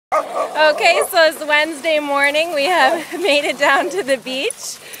Okay, so it's Wednesday morning. We have made it down to the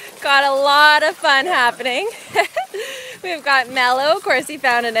beach. Got a lot of fun happening. We've got Mello. Of course, he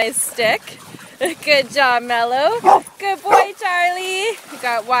found a nice stick. Good job, Mello. Good boy, Charlie. We've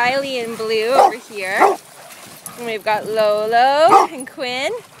got Wiley and Blue over here. And we've got Lolo and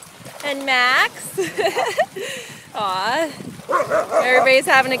Quinn and Max. Aw. Everybody's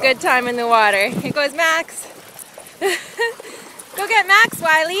having a good time in the water. Here goes Max. Go get Max,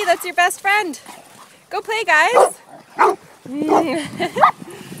 Wiley. That's your best friend. Go play, guys.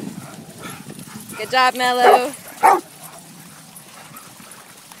 Good job, Mello.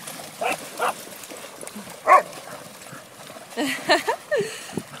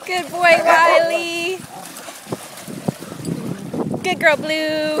 Good boy, Wiley. Good girl,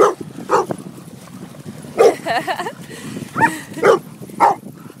 Blue.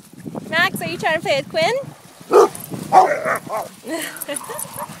 Max, are you trying to play with Quinn?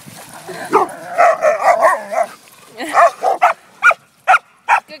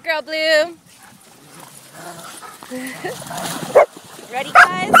 Good girl, Blue. Ready,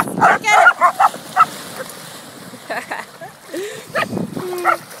 guys? Let's get it.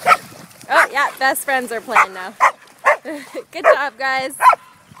 Oh, yeah, best friends are playing now. Good job, guys.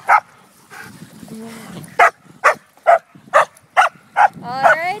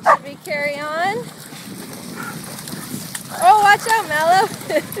 Alright, should we carry on? Oh, watch out, Mello.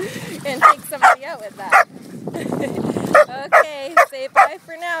 And take somebody out with that. Okay, say bye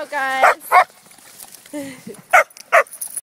for now, guys.